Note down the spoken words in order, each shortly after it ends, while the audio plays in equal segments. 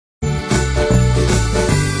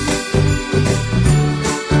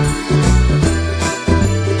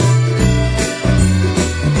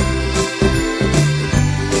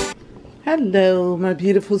Hello, my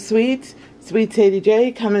beautiful sweets. Sweet Sadie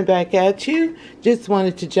J coming back at you. Just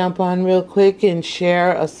wanted to jump on real quick and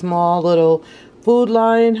share a small little Food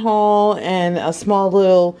Lion haul and a small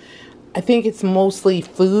little, I think it's mostly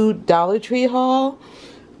food, Dollar Tree haul.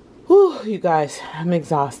 Whew, you guys, I'm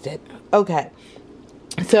exhausted. Okay,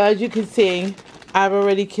 so as you can see, I've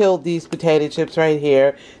already killed these potato chips right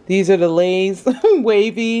here. These are the Lay's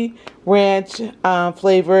Wavy Ranch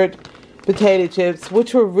flavored potato chips,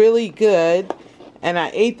 which were really good, and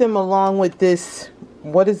I ate them along with this,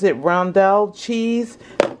 what is it, Roundel cheese.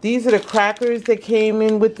 These are the crackers that came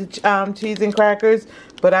in with the cheese and crackers,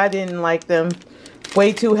 but I didn't like them.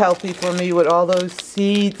 Way too healthy for me with all those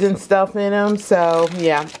seeds and stuff in them, so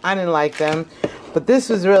yeah, I didn't like them. But this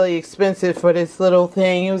was really expensive for this little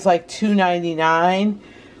thing. It was like $2.99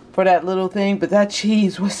 for that little thing, but that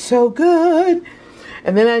cheese was so good.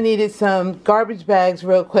 And then I needed some garbage bags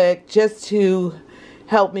real quick just to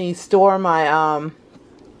help me store my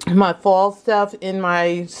my fall stuff in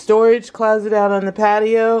my storage closet out on the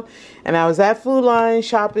patio. And I was at Food Lion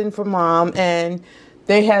shopping for Mom, and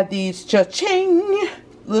they had these cha-ching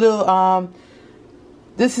little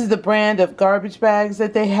this is the brand of garbage bags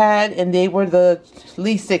that they had, and they were the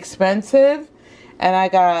least expensive. And I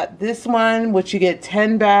got this one, which you get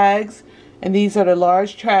 10 bags. And these are the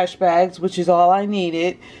large trash bags, which is all I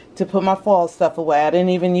needed to put my fall stuff away. I didn't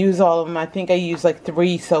even use all of them. I think I used like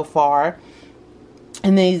 3 so far.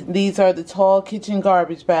 And these are the tall kitchen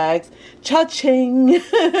garbage bags. Cha-ching!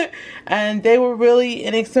 And they were really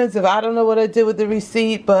inexpensive. I don't know what I did with the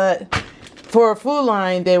receipt, but for a Food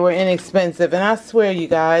Lion, they were inexpensive. And I swear, you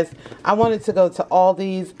guys, I wanted to go to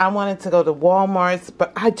Aldi's. I wanted to go to Walmart's,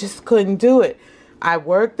 but I just couldn't do it. I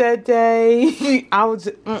worked that day.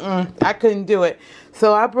 I couldn't do it.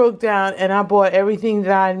 So I broke down and I bought everything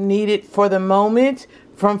that I needed for the moment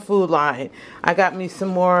from Food Lion. I got me some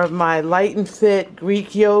more of my Light and Fit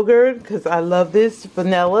Greek yogurt because I love this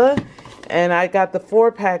vanilla. And I got the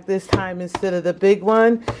 4-pack this time instead of the big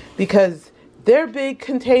one because their big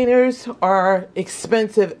containers are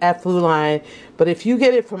expensive at Food Lion. But if you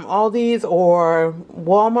get it from Aldi's or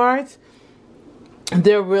Walmart's,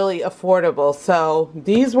 they're really affordable. So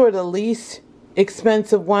these were the least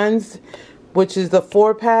expensive ones, which is the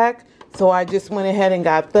 4-pack. So I just went ahead and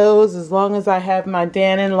got those. As long as I have my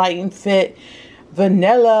Dannon Light and Fit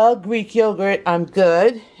vanilla Greek yogurt, I'm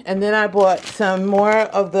good. And then I bought some more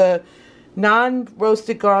of the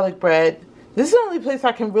non-roasted garlic bread. This is the only place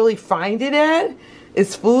I can really find it at.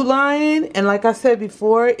 It's Food Lion, and like I said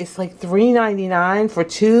before, it's like $3.99 for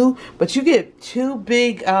 2, but you get 2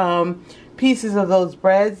 big pieces of those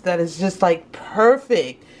breads that is just like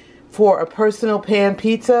perfect for a personal pan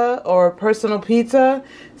pizza or a personal pizza.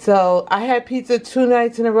 So I had pizza 2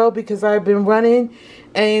 nights in a row because I've been running,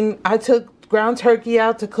 and I took ground turkey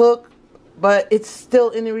out to cook, but it's still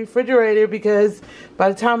in the refrigerator because by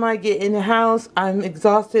the time I get in the house, I'm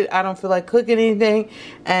exhausted. I don't feel like cooking anything,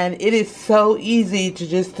 and it is so easy to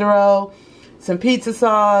just throw some pizza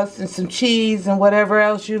sauce and some cheese and whatever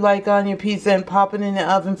else you like on your pizza and pop it in the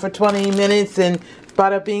oven for 20 minutes and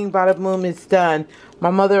bada bing, bada boom, it's done.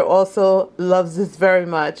 My mother also loves this very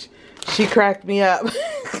much. She cracked me up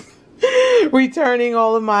returning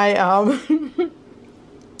all of my,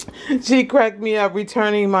 she cracked me up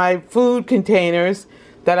returning my food containers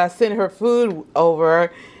that I sent her food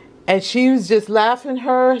over. And she was just laughing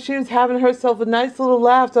she was having herself a nice little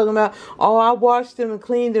laugh talking about, oh, I washed them and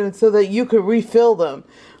cleaned them so that you could refill them.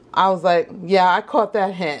 I was like, yeah, I caught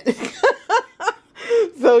that hint.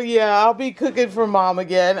 So yeah, I'll be cooking for Mom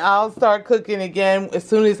again. I'll start cooking again as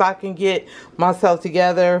soon as I can get myself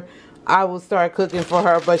together. I will start cooking for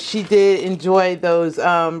her, but she did enjoy those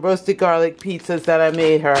roasted garlic pizzas that I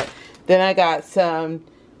made her. Then I got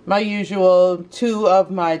my usual 2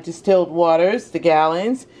 of my distilled waters, the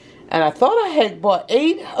gallons. And I thought I had bought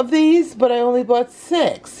 8 of these, but I only bought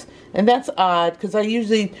 6. And that's odd because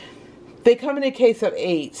they come in a case of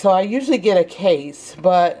 8. So I usually get a case,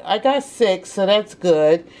 but I got 6, so that's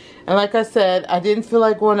good. And like I said, I didn't feel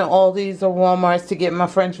like going to Aldi's or Walmart's to get my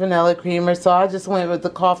French vanilla creamer, so I just went with the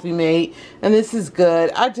Coffee Mate. And this is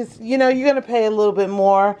good. I just, you know, you're going to pay a little bit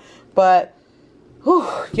more, but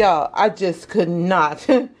y'all, I just could not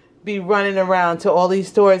be running around to all these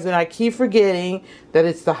stores, and I keep forgetting that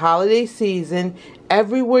it's the holiday season.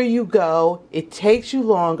 Everywhere you go, it takes you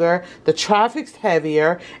longer, the traffic's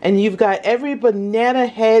heavier, and you've got every banana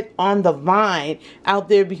head on the vine out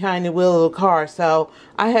there behind the wheel of a car. So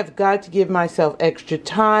I have got to give myself extra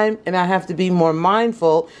time, and I have to be more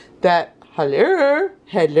mindful that hello,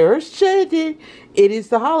 Shady. It is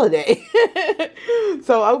the holiday.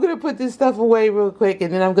 So I'm going to put this stuff away real quick,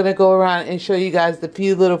 and then I'm going to go around and show you guys the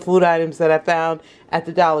few little food items that I found at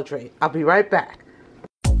the Dollar Tree. I'll be right back.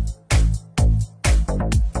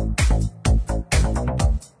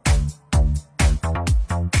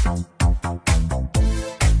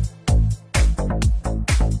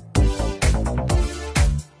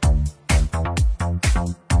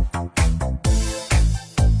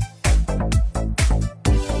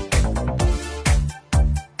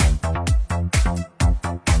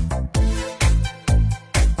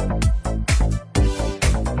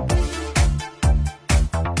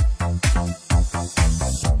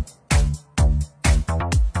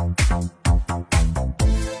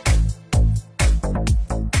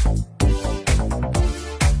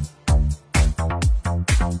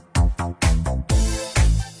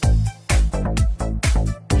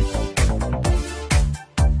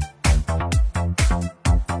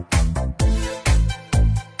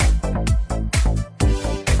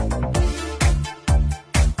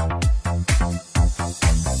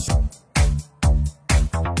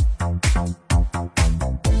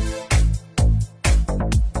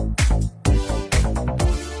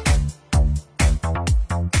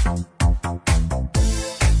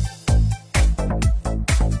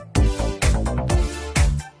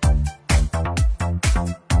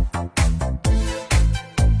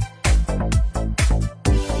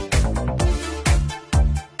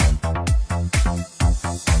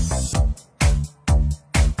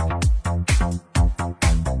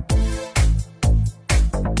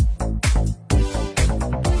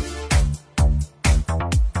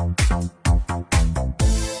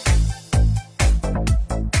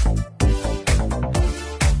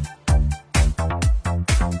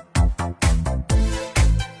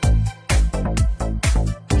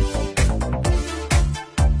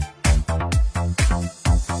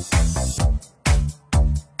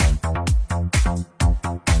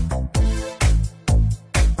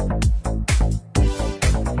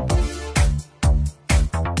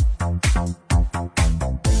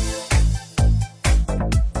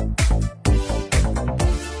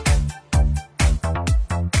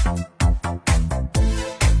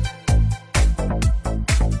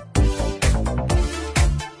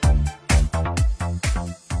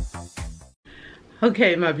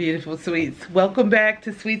 Okay, my beautiful sweets, welcome back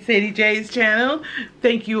to Sweet Sadie J's channel.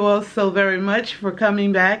 Thank you all so very much for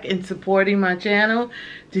coming back and supporting my channel.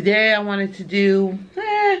 Today I wanted to do,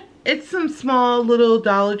 it's some small little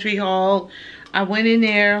Dollar Tree haul. I went in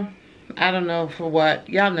there, I don't know for what,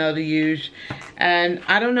 y'all know the usual. And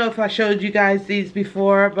I don't know if I showed you guys these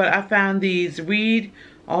before, but I found these Read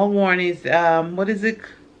All Warnings, what is it,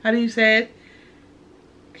 how do you say it?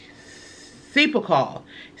 Cepacol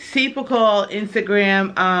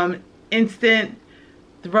Instagram instant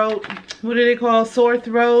throat, what do they call, sore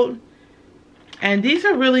throat. And these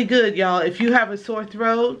are really good, y'all. If you have a sore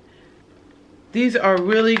throat, these are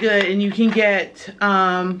really good. And you can get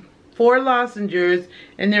 4 lozenges,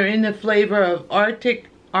 and they're in the flavor of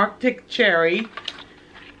Arctic cherry.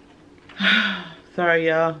 Sorry,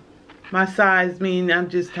 y'all, my size mean I'm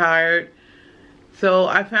just tired. So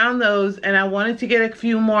I found those, and I wanted to get a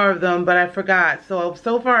few more of them, but I forgot. So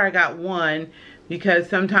far I got 1, because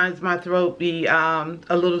sometimes my throat be a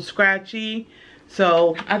little scratchy.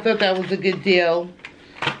 So I thought that was a good deal.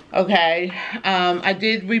 Okay, I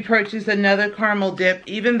did repurchase another caramel dip,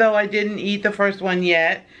 even though I didn't eat the first one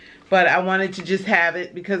yet. But I wanted to just have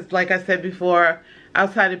it because, like I said before,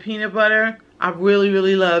 outside of peanut butter, I really,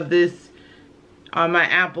 really love this on my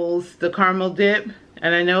apples, the caramel dip.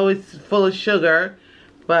 And I know it's full of sugar,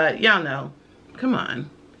 but y'all know. Come on.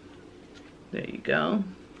 There you go.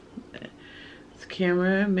 This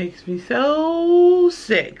camera makes me so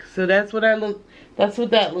sick. So that's what that's what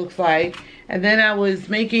that looks like. And then I was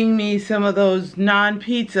making me some of those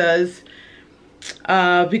non-pizzas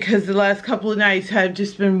because the last couple of nights I've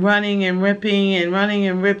just been running and ripping and running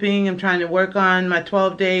and ripping. I'm trying to work on my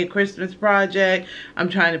 12-day Christmas project. I'm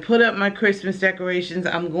trying to put up my Christmas decorations.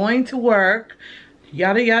 I'm going to work.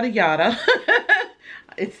 Yada, yada, yada.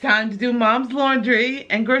 It's time to do Mom's laundry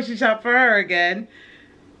and grocery shop for her again.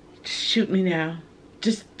 Just shoot me now.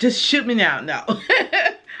 Just shoot me now. No.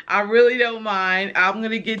 I really don't mind. I'm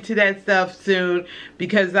going to get to that stuff soon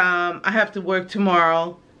because I have to work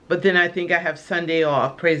tomorrow. But then I think I have Sunday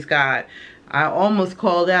off. Praise God. I almost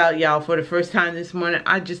called out, y'all, for the first time this morning.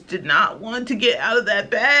 I just did not want to get out of that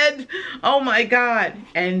bed. Oh, my God.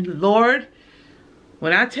 And Lord,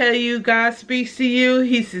 when I tell you God speaks to you,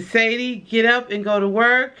 he says, Sadie, get up and go to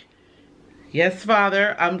work. Yes,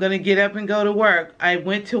 Father, I'm going to get up and go to work. I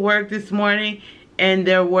went to work this morning and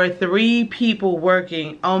there were 3 people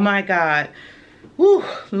working. Oh my God. Whew,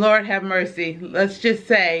 Lord have mercy. Let's just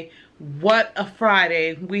say, what a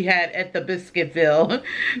Friday we had at the Biscuitville.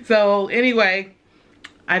 So anyway,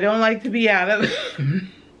 I don't like to be out of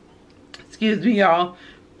excuse me, y'all.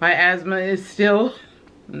 My asthma is still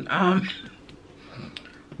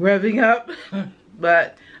revving up,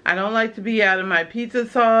 but I don't like to be out of my pizza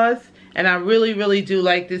sauce. And I really, really do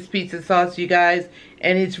like this pizza sauce, you guys.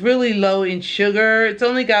 And it's really low in sugar. It's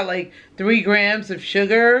only got like 3 grams of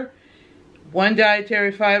sugar, 1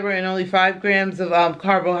 dietary fiber, and only 5 grams of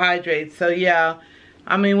carbohydrates. So yeah,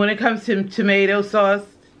 I mean, when it comes to tomato sauce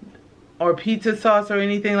or pizza sauce or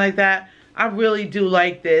anything like that, I really do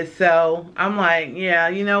like this. So I'm like, yeah,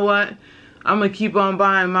 you know what? I'm going to keep on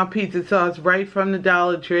buying my pizza sauce right from the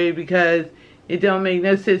Dollar Tree, because it don't make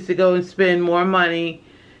no sense to go and spend more money,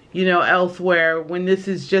 you know, elsewhere when this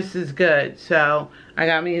is just as good. So I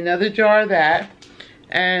got me another jar of that.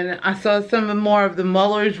 And I saw some more of the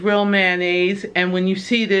Muller's Real Mayonnaise. And when you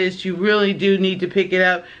see this, you really do need to pick it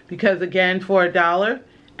up, because again, for $1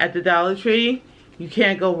 at the Dollar Tree, you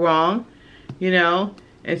can't go wrong, you know.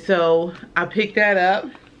 And so I picked that up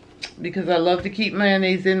because I love to keep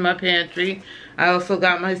mayonnaise in my pantry. I also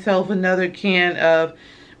got myself another can of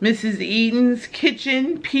Mrs. Eaton's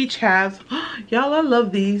Kitchen Peach Halves. Y'all, I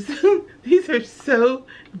love these. These are so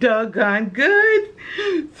doggone good.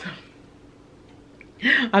 So,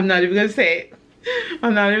 I'm not even going to say it.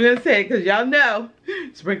 I'm not even going to say it, because y'all know.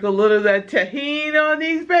 Sprinkle a little of that tahini on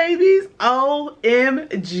these babies.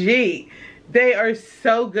 OMG. They are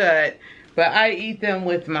so good. But I eat them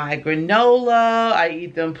with my granola. I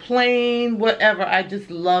eat them plain, whatever. I just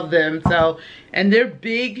love them. So, and they're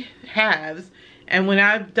big halves. And when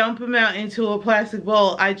I dump them out into a plastic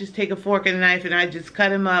bowl, I just take a fork and a knife and I just cut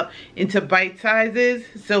them up into bite sizes.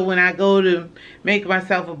 So when I go to make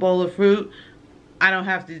myself a bowl of fruit, I don't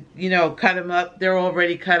have to, you know, cut them up. They're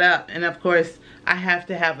already cut up. And of course, I have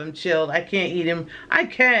to have them chilled. I can't eat them. I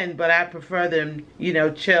can, but I prefer them, you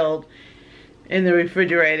know, chilled in the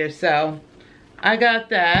refrigerator. So I got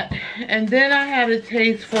that. And then I had a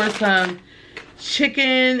taste for some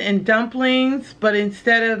chicken and dumplings, but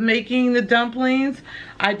instead of making the dumplings,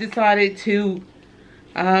 I decided to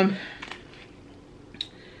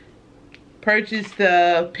purchase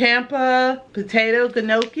the Pampa potato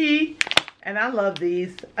gnocchi, and I love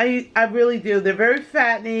these. I really do. They're very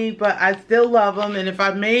fattening, but I still love them. And if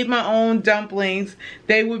I made my own dumplings,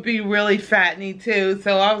 they would be really fattening too.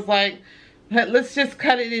 So I was like, let's just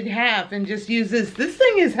cut it in half and just use this. This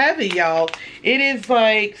thing is heavy, y'all. It is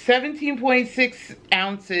like 17.6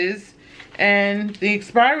 ounces. And the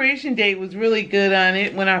expiration date was really good on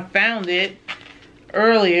it when I found it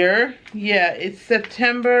earlier. Yeah, it's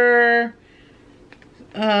September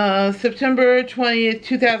 20th,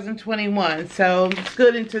 2021. So it's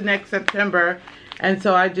good into next September. And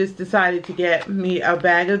so I just decided to get me a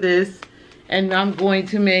bag of this. And I'm going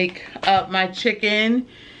to make up my chicken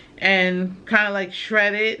and kind of like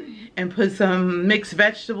shred it and put some mixed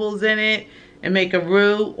vegetables in it and make a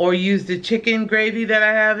roux, or use the chicken gravy that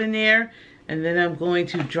I have in there. And then I'm going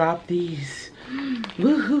to drop these.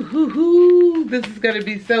 Woo-hoo-hoo-hoo. This is going to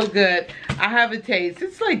be so good. I have a taste.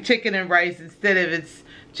 It's like chicken and rice instead of it's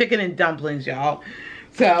chicken and dumplings, y'all.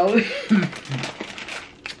 So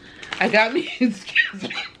I got me, excuse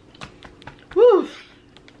me. Woo.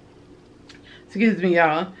 Excuse me,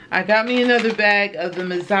 y'all. I got me another bag of the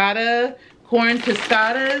Mazzata corn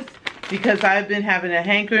tostadas, because I've been having a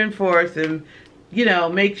hankering for some, you know,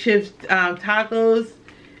 makeshift tacos.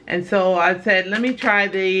 And so I said, let me try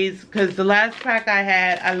these, because the last pack I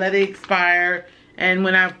had, I let it expire. And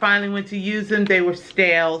when I finally went to use them, they were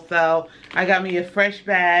stale. So I got me a fresh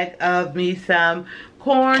bag of me some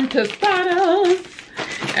corn tostadas.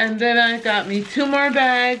 And then I got me 2 more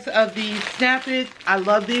bags of these Snap It. I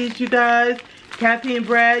love these, you guys. Kathy and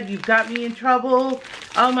Brad, you've got me in trouble.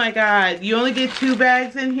 Oh my God. You only get 2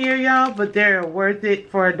 bags in here, y'all, but they're worth it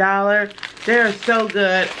for $1. They're so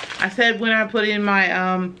good. I said when I put in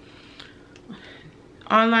my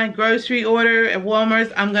online grocery order at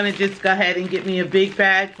Walmart, I'm going to just go ahead and get me a big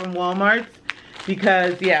bag from Walmart,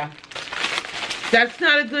 because, yeah, that's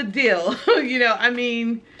not a good deal. You know, I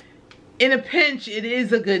mean, in a pinch, it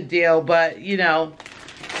is a good deal, but, you know,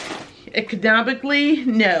 economically,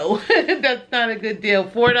 no. That's not a good deal.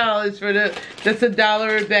 $4 for that's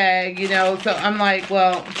 $1 a bag, you know. So I'm like,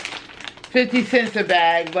 well, 50 cents a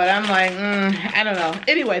bag, but I'm like, I don't know.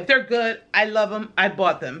 Anyway, they're good. I love them. I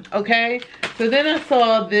bought them, okay? So then I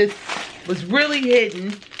saw this was really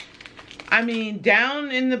hidden. I mean, down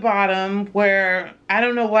in the bottom where, I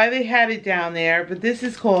don't know why they had it down there, but this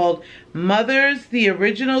is called Mother's The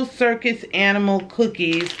Original Circus Animal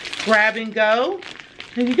Cookies Grab and Go.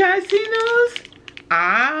 Have you guys seen those?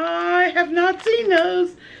 I have not seen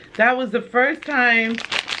those. That was the first time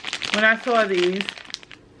when I saw these.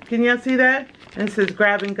 Can y'all see that? And it says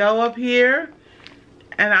Grab and Go up here.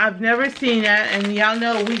 And I've never seen that. And y'all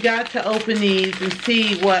know we got to open these and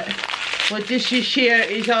see what this share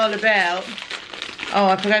is all about. Oh,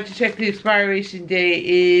 I forgot to check the expiration date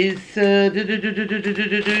is let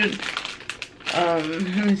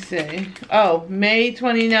me see. Oh, May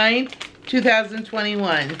 29th,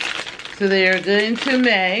 2021. So they are good into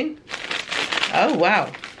May. Oh wow.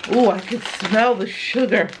 Ooh, I can smell the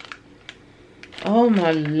sugar. Oh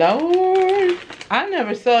my Lord. I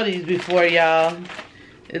never saw these before, y'all.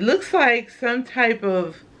 It looks like some type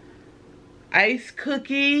of ice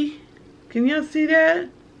cookie. Can y'all see that?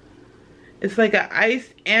 It's like an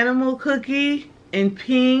iced animal cookie in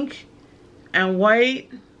pink and white.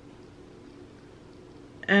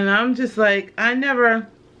 And I'm just like, I never...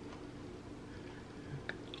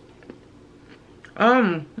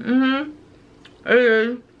 It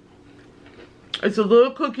is. It's a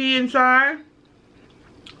little cookie inside.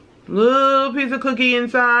 Little piece of cookie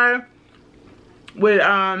inside. With,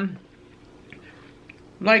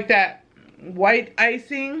 like that white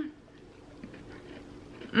icing.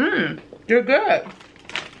 They're good.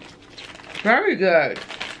 Very good.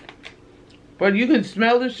 But you can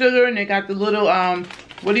smell the sugar, and they got the little,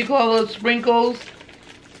 what do you call those sprinkles?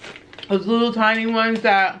 Those little tiny ones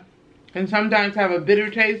that can sometimes have a bitter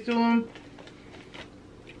taste to them.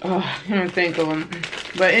 Oh, I can't think of them.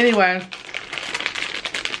 But anyway,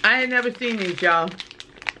 I had never seen these, y'all.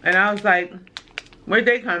 And I was like, where'd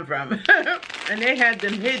they come from? And they had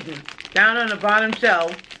them hidden down on the bottom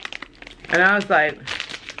shelf. And I was like,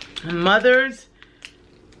 Mother's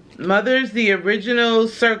The Original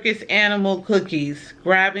Circus Animal Cookies.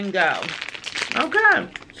 Grab and Go. Okay.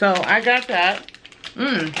 So I got that.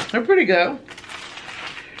 They're pretty good.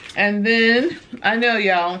 And then, I know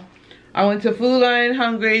y'all, I went to Food Lion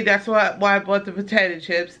hungry. That's why I bought the potato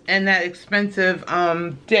chips and that expensive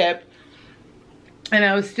dip. And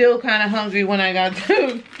I was still kind of hungry when I got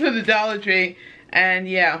to the Dollar Tree. And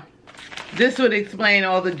yeah, this would explain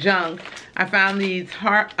all the junk. I found these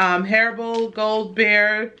Haribo Gold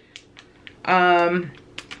Bear.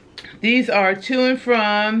 These are to and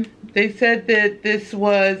from. They said that this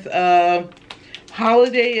was a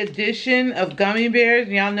holiday edition of gummy bears.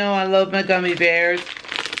 Y'all know I love my gummy bears.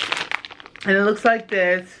 And it looks like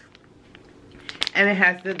this. And it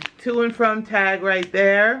has the to and from tag right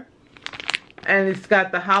there. And it's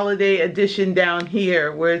got the holiday edition down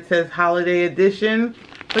here where it says holiday edition.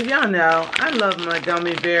 But y'all know, I love my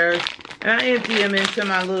gummy bears. And I empty them into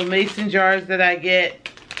my little mason jars that I get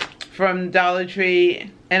from Dollar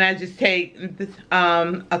Tree. And I just take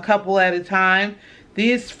a couple at a time.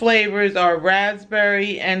 These flavors are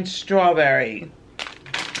raspberry and strawberry.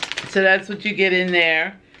 So that's what you get in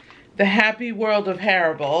there. The Happy World of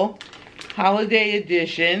Haribo. Holiday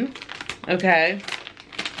edition. Okay.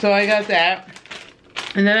 So I got that.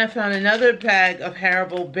 And then I found another bag of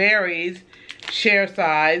Haribo berries. Share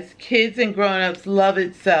size. Kids and grown-ups love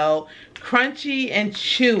it so. Crunchy and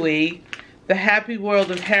chewy. The Happy World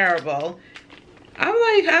of Haribo. I'm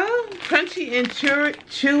like, huh? Crunchy and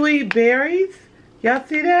chewy berries? Y'all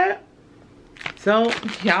see that? So,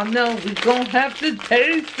 y'all know we're going to have to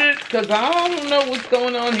taste it because I don't know what's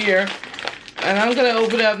going on here. And I'm going to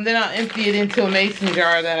open it up and then I'll empty it into a mason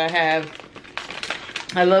jar that I have.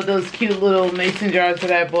 I love those cute little mason jars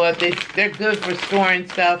that I bought. They're good for storing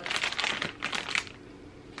stuff.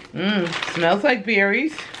 Smells like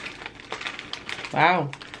berries.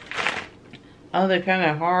 Wow. Oh, they're kind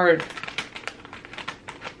of hard.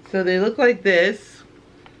 So they look like this.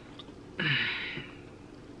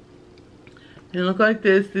 They look like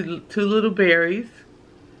this, the two little berries.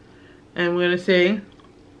 And we're going to see.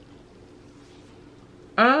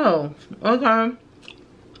 Oh, okay.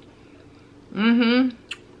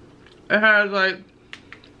 It has like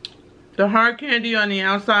the hard candy on the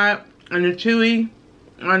outside and the chewy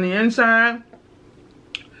on the inside.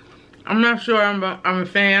 I'm not sure I'm a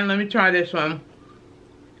fan. Let me try this one.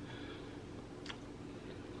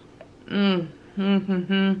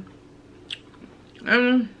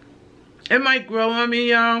 It might grow on me,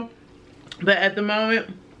 y'all, but at the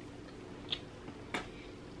moment,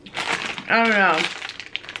 I don't know.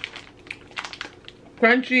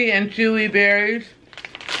 Crunchy and chewy berries.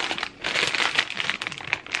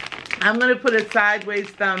 I'm going to put a sideways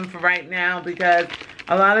thumb for right now because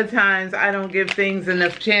a lot of times I don't give things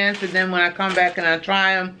enough chance, and then when I come back and I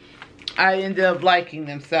try them, I ended up liking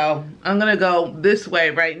them. So I'm gonna go this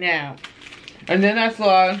way right now. And then I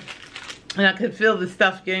saw, and I could feel the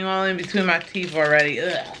stuff getting all in between my teeth already.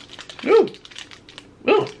 Ugh. Ooh.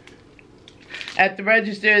 Ooh. At the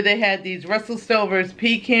register, they had these Russell Stover's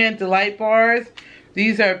Pecan Delight Bars.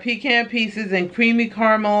 These are pecan pieces and creamy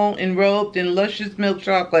caramel enrobed in luscious milk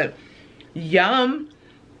chocolate. Yum.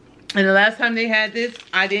 And the last time they had this,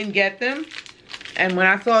 I didn't get them. And when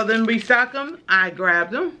I saw them restock them, I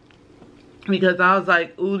grabbed them. Because I was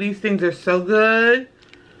like, ooh, these things are so good.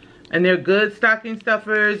 And they're good stocking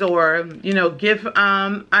stuffers or, you know, gift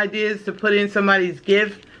ideas to put in somebody's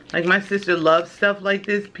gift. Like my sister loves stuff like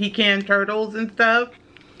this, pecan turtles and stuff.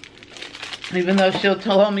 Even though she'll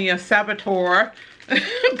tell me a saboteur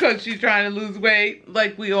because she's trying to lose weight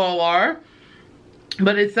like we all are.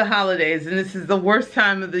 But it's the holidays and this is the worst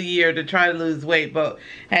time of the year to try to lose weight. But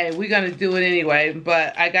hey, we're going to do it anyway.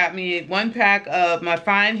 But I got me 1 pack of my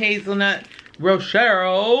fine hazelnut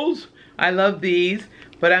Rocheros. I love these.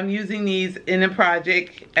 But I'm using these in a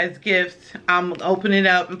project as gifts. I'm opening it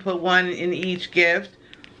up and put one in each gift.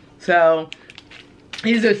 So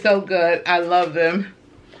these are so good. I love them.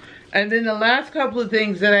 And then the last couple of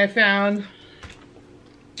things that I found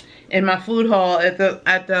in my food haul at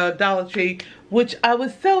the Dollar Tree, which I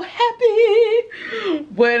was so happy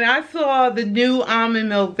when I saw the new almond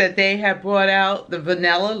milk that they had brought out, the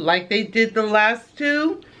vanilla, like they did the last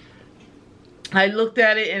two. I looked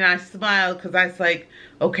at it and I smiled because I was like,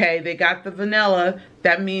 okay, they got the vanilla.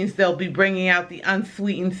 That means they'll be bringing out the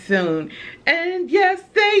unsweetened soon. And yes,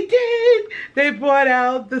 they did. They brought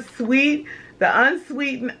out the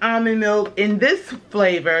unsweetened almond milk in this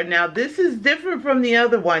flavor. Now, this is different from the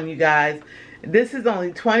other one, you guys. This is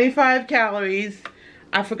only 25 calories.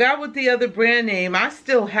 I forgot what the other brand name. I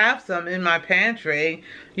still have some in my pantry,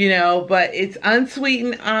 you know, but it's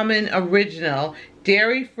unsweetened almond original,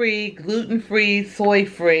 dairy-free, gluten-free,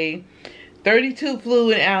 soy-free. 32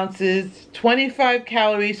 fluid ounces, 25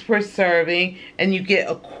 calories per serving, and you get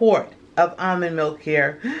a quart of almond milk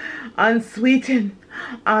here. Unsweetened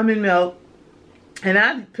almond milk. And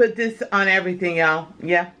I put this on everything, y'all.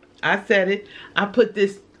 Yeah, I said it. I put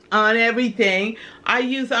this on everything. I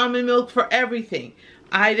use almond milk for everything.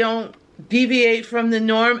 I don't deviate from the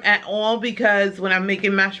norm at all because when I'm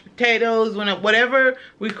making mashed potatoes, whatever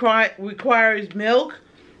requires milk,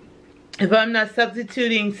 if I'm not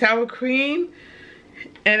substituting sour cream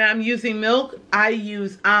and I'm using milk, I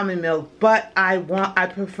use almond milk. But I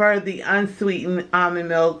prefer the unsweetened almond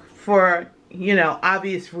milk for, you know,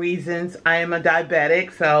 obvious reasons. I am a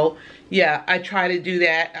diabetic, so yeah, I try to do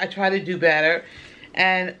that. I try to do better.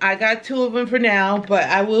 And I got 2 of them for now, but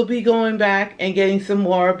I will be going back and getting some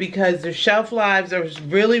more because their shelf lives are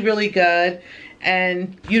really, really good.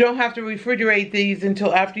 And you don't have to refrigerate these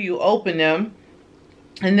until after you open them.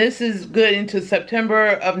 And this is good into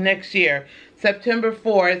September of next year, September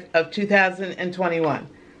 4th of 2021.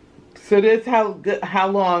 So that's how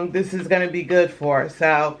long this is going to be good for.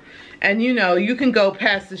 So, and you know, you can go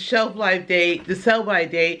past the shelf life date, the sell-by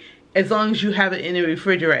date, as long as you have it in the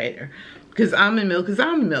refrigerator. Because almond milk is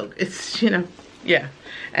almond milk. It's, you know, yeah.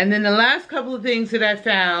 And then the last couple of things that I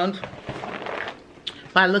found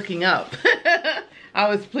by looking up, I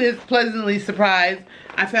was pleasantly surprised.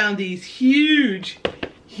 I found these huge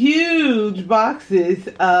boxes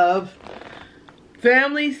of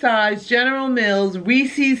family size General Mills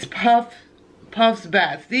Reese's Puffs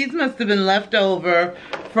bats. These must have been left over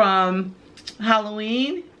from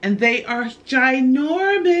Halloween and they are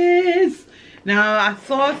ginormous. Now I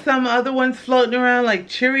saw some other ones floating around like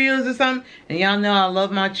Cheerios or something, and y'all know I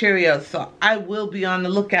love my Cheerios, so I will be on the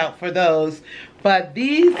lookout for those. But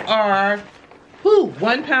these are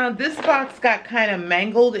 1 pound. This box got kind of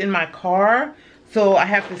mangled in my car, so I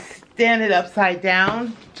have to stand it upside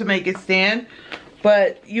down to make it stand.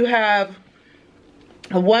 But you have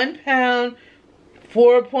a 1 pound,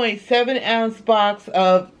 4.7 ounce box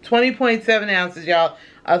of 20.7 ounces, y'all,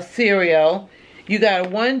 of cereal. You got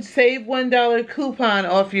a save $1 coupon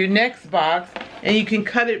off your next box, and you can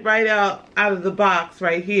cut it right out of the box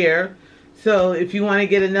right here. So if you want to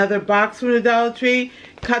get another box from the Dollar Tree,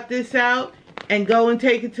 cut this out and go and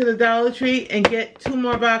take it to the Dollar Tree and get 2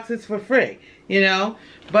 more boxes for free, you know.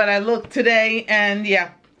 But I looked today and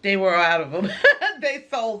yeah, they were out of them. They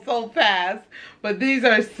sold so fast. But these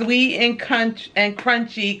are sweet and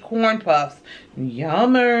crunchy corn puffs.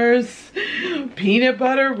 Yummers. Peanut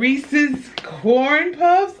butter Reese's corn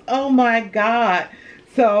puffs. Oh my God.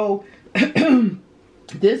 So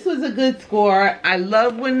this was a good score. I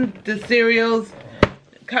love when the cereals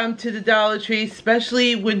come to the Dollar Tree,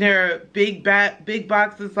 especially when they're big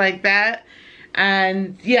boxes like that.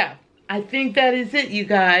 And yeah, I think that is it, you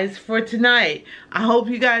guys, for tonight. I hope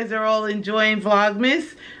you guys are all enjoying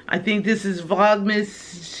Vlogmas. I think this is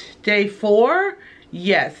Vlogmas day 4.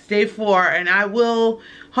 Yes, day 4. And I will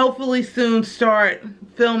hopefully soon start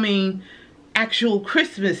filming actual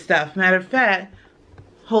Christmas stuff. Matter of fact,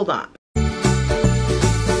 hold on.